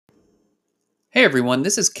Hey everyone,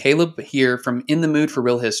 this is Caleb here from In the Mood for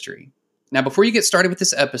Real History. Now, before you get started with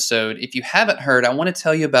this episode, if you haven't heard, I want to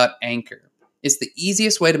tell you about Anchor. It's the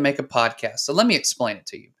easiest way to make a podcast, so let me explain it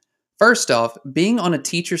to you. First off, being on a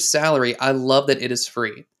teacher's salary, I love that it is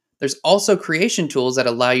free. There's also creation tools that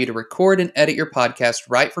allow you to record and edit your podcast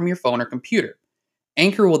right from your phone or computer.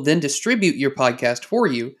 Anchor will then distribute your podcast for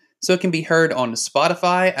you, so it can be heard on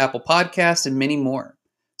Spotify, Apple Podcasts, and many more.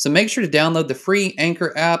 So make sure to download the free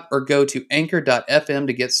Anchor app or go to anchor.fm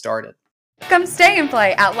to get started. Come stay and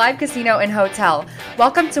play at Live Casino and Hotel.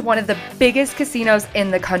 Welcome to one of the biggest casinos in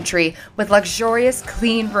the country with luxurious,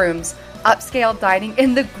 clean rooms, upscale dining,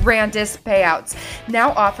 and the grandest payouts. Now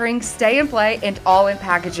offering stay and play and all-in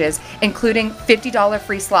packages, including $50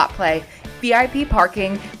 free slot play, VIP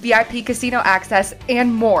parking, VIP casino access,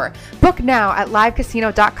 and more. Book now at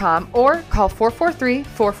livecasino.com or call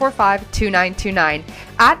 443-445-2929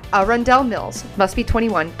 at Arundel Mills. Must be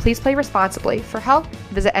 21. Please play responsibly. For help,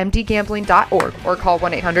 visit mdgambling.org or call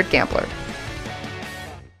 1-800-GAMBLER.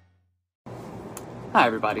 Hi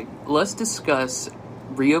everybody. Let's discuss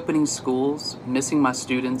reopening schools, missing my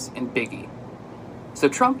students, and Biggie. So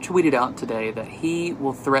Trump tweeted out today that he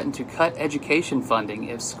will threaten to cut education funding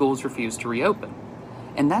if schools refuse to reopen.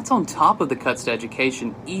 And that's on top of the cuts to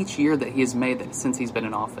education each year that he has made since he's been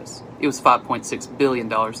in office. It was $5.6 billion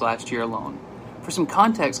last year alone. For some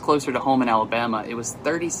context closer to home in Alabama, it was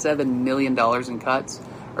 $37 million in cuts,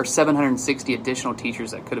 or 760 additional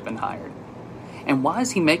teachers that could have been hired. And why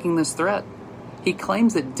is he making this threat? He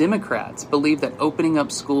claims that Democrats believe that opening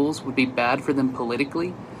up schools would be bad for them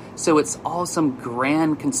politically, so it's all some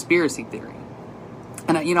grand conspiracy theory.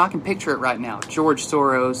 And I can picture it right now. George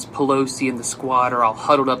Soros, Pelosi, and the squad are all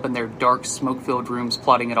huddled up in their dark, smoke-filled rooms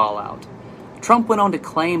plotting it all out. Trump went on to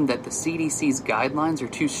claim that the CDC's guidelines are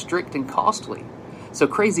too strict and costly. So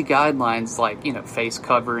crazy guidelines like, face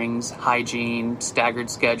coverings, hygiene, staggered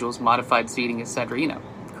schedules, modified seating, etc.,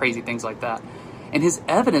 crazy things like that. And his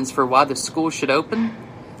evidence for why the school should open,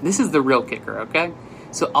 this is the real kicker, okay?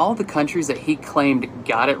 So all the countries that he claimed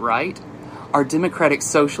got it right are democratic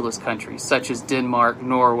socialist countries, such as Denmark,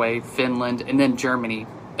 Norway, Finland, and then Germany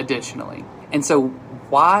additionally. And so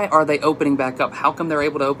why are they opening back up? How come they're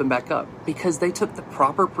able to open back up? Because they took the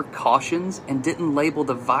proper precautions and didn't label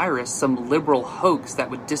the virus some liberal hoax that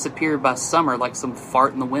would disappear by summer like some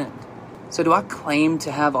fart in the wind. So do I claim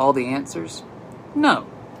to have all the answers? No,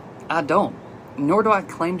 I don't. Nor do I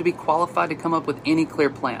claim to be qualified to come up with any clear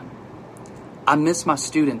plan. I miss my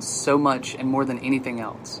students so much and more than anything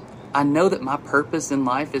else. I know that my purpose in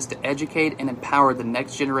life is to educate and empower the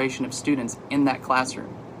next generation of students in that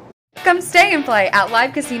classroom. Come stay and play at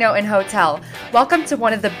Live Casino and Hotel. Welcome to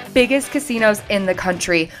one of the biggest casinos in the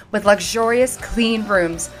country with luxurious, clean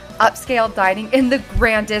rooms, upscale dining, and the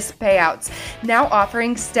grandest payouts. Now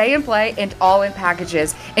offering stay and play and all-in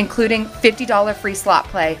packages, including $50 free slot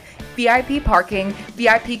play, VIP parking,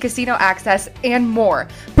 VIP casino access, and more.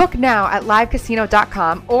 Book now at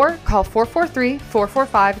livecasino.com or call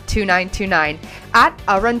 443-445-2929 at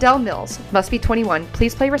Arundel Mills. Must be 21.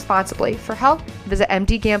 Please play responsibly. For help, visit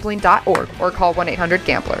mdgambling.org or call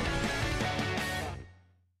 1-800-GAMBLER.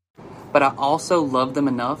 But I also love them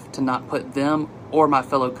enough to not put them or my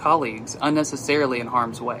fellow colleagues unnecessarily in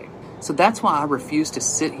harm's way. So that's why I refuse to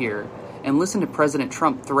sit here and listen to President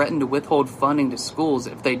Trump threaten to withhold funding to schools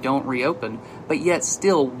if they don't reopen, but yet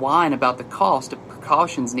still whine about the cost of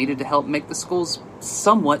precautions needed to help make the schools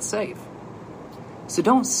somewhat safe. So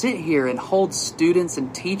don't sit here and hold students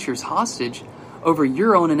and teachers hostage over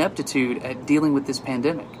your own ineptitude at dealing with this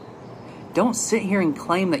pandemic. Don't sit here and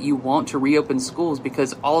claim that you want to reopen schools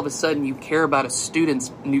because all of a sudden you care about a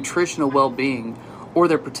student's nutritional well-being or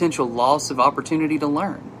their potential loss of opportunity to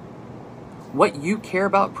learn. What you care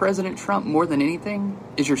about, President Trump, more than anything,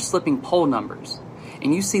 is your slipping poll numbers.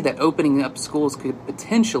 And you see that opening up schools could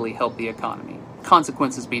potentially help the economy.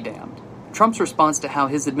 Consequences be damned. Trump's response to how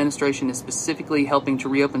his administration is specifically helping to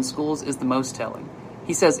reopen schools is the most telling.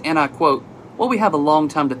 He says, and I quote, "Well, we have a long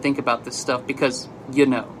time to think about this stuff because,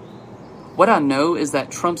 What I know is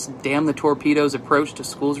that Trump's damn the torpedoes approach to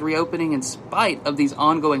schools reopening in spite of these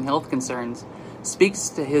ongoing health concerns speaks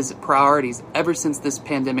to his priorities ever since this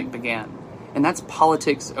pandemic began. And that's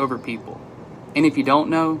politics over people. And if you don't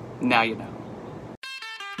know, now you know."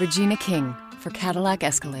 Regina King for Cadillac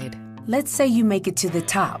Escalade. Let's say you make it to the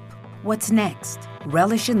top. What's next?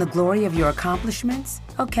 Relish in the glory of your accomplishments?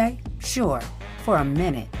 Okay, sure, for a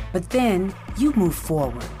minute. But then you move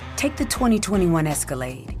forward. Take the 2021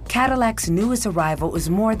 Escalade. Cadillac's newest arrival is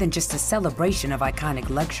more than just a celebration of iconic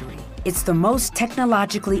luxury. It's the most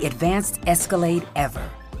technologically advanced Escalade ever.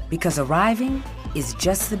 Because arriving is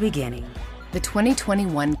just the beginning. The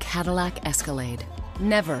 2021 Cadillac Escalade.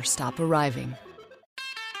 Never stop arriving.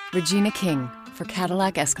 Regina King for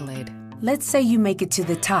Cadillac Escalade. Let's say you make it to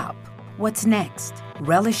the top. What's next?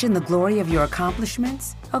 Relish in the glory of your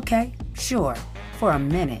accomplishments? Okay, sure, for a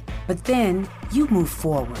minute. But then you move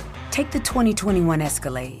forward. Take the 2021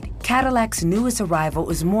 Escalade. Cadillac's newest arrival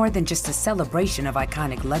is more than just a celebration of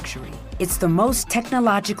iconic luxury. It's the most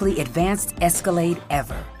technologically advanced Escalade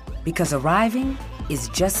ever. Because arriving is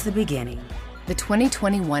just the beginning. The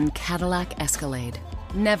 2021 Cadillac Escalade.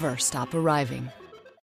 Never stop arriving.